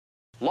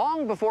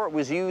Long before it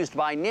was used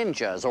by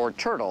ninjas or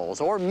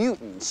turtles or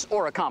mutants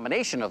or a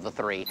combination of the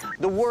three,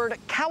 the word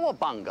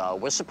cowabunga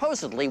was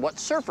supposedly what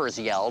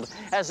surfers yelled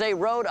as they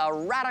rode a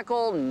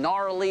radical,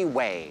 gnarly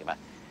wave.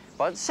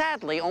 But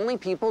sadly, only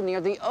people near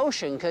the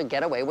ocean could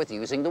get away with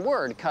using the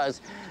word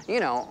because, you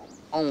know,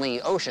 only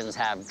oceans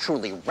have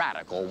truly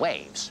radical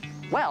waves.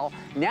 Well,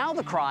 now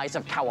the cries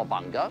of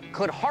cowabunga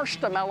could harsh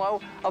the mellow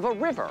of a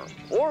river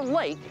or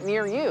lake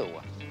near you.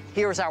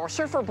 Here's our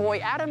surfer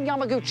boy, Adam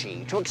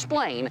Yamaguchi, to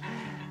explain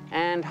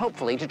and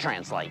hopefully to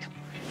translate.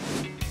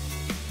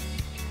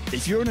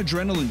 If you're an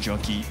adrenaline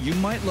junkie, you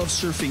might love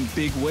surfing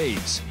big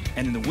waves.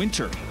 And in the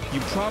winter, you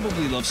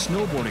probably love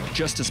snowboarding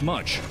just as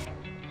much.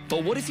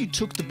 But what if you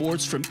took the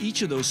boards from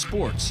each of those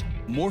sports,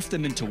 morphed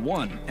them into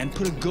one, and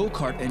put a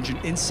go-kart engine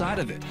inside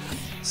of it?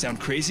 Sound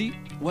crazy?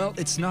 Well,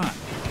 it's not.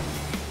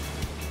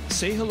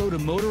 Say hello to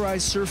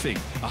motorized surfing,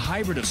 a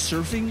hybrid of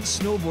surfing,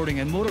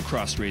 snowboarding, and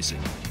motocross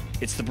racing.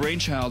 It's the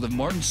brainchild of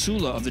Martin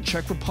Sula of the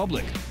Czech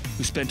Republic,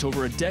 who spent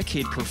over a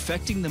decade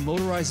perfecting the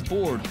motorized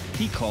board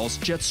he calls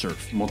jet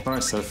surf.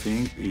 Motorized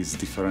surfing is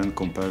different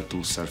compared to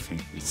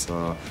surfing. It's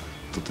a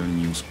totally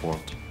new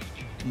sport.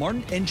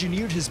 Martin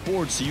engineered his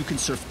board so you can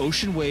surf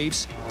ocean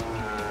waves,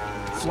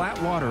 flat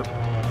water,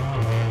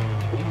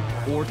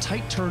 or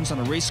tight turns on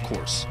a race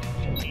course.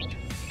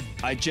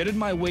 I jetted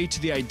my way to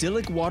the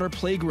idyllic water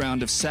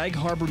playground of Sag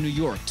Harbor, New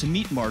York to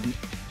meet Martin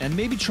and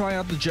maybe try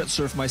out the jet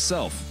surf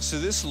myself. So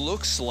this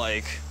looks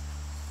like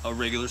a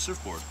regular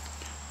surfboard.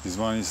 This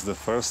one is the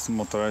first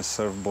motorized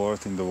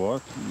surfboard in the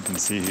world. You can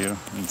see here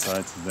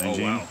inside the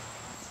engine. Oh, wow.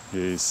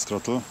 Here is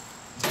throttle.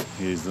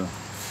 Here is the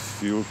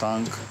fuel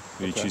tank,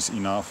 which is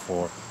enough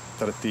for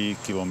 30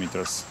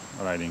 kilometers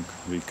riding.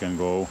 We can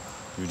go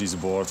with this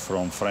board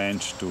from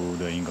French to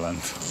the England.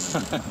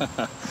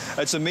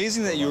 It's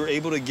amazing that you were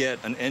able to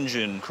get an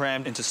engine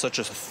crammed into such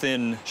a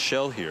thin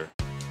shell here.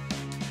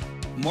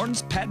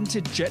 Martin's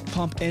patented jet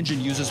pump engine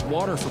uses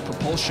water for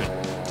propulsion,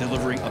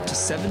 delivering up to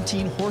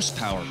 17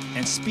 horsepower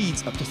and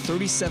speeds up to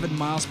 37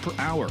 miles per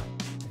hour.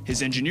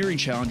 His engineering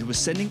challenge was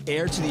sending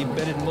air to the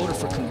embedded motor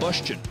for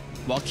combustion,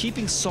 while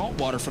keeping salt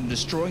water from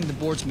destroying the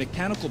board's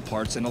mechanical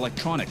parts and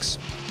electronics.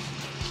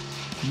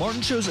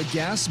 Martin chose a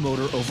gas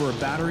motor over a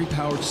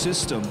battery-powered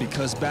system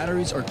because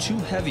batteries are too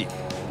heavy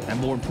and,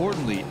 more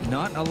importantly,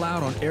 not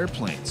allowed on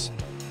airplanes.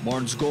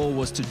 Martin's goal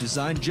was to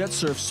design jet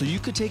surf so you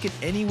could take it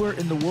anywhere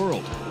in the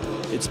world.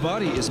 Its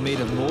body is made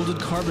of molded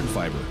carbon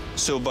fiber.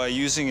 So by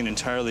using an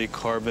entirely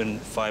carbon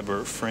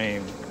fiber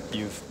frame,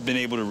 you've been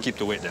able to keep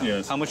the weight down.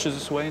 Yes. How much does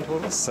this weigh in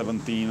total?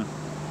 17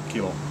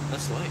 kilo.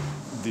 That's light.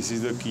 This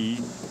is the key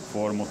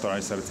for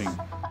motorized surfing.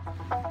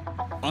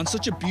 On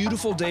such a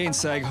beautiful day in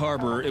Sag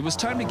Harbor, it was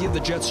time to give the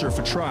jet surf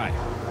a try.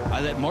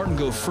 I let Martin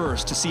go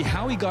first to see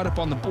how he got up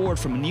on the board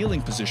from a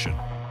kneeling position.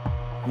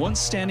 Once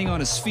standing on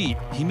his feet,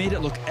 he made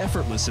it look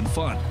effortless and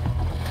fun.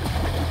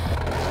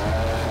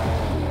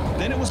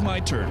 Then it was my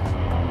turn.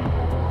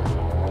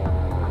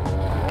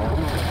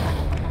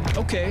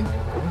 Okay,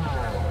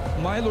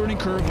 my learning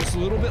curve was a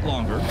little bit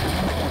longer.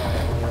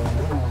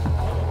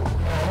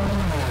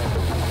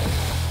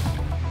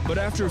 But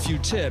after a few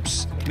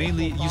tips,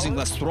 mainly using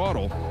less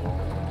throttle,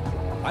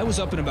 I was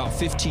up in about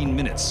 15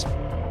 minutes,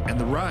 and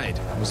the ride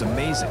was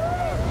amazing.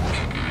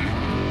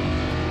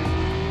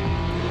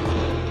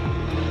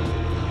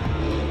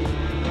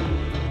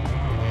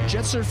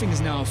 Jet surfing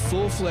is now a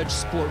full-fledged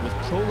sport with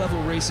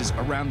pro-level races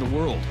around the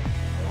world.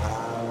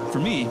 For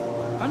me,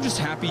 I'm just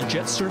happy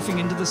jet surfing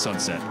into the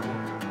sunset.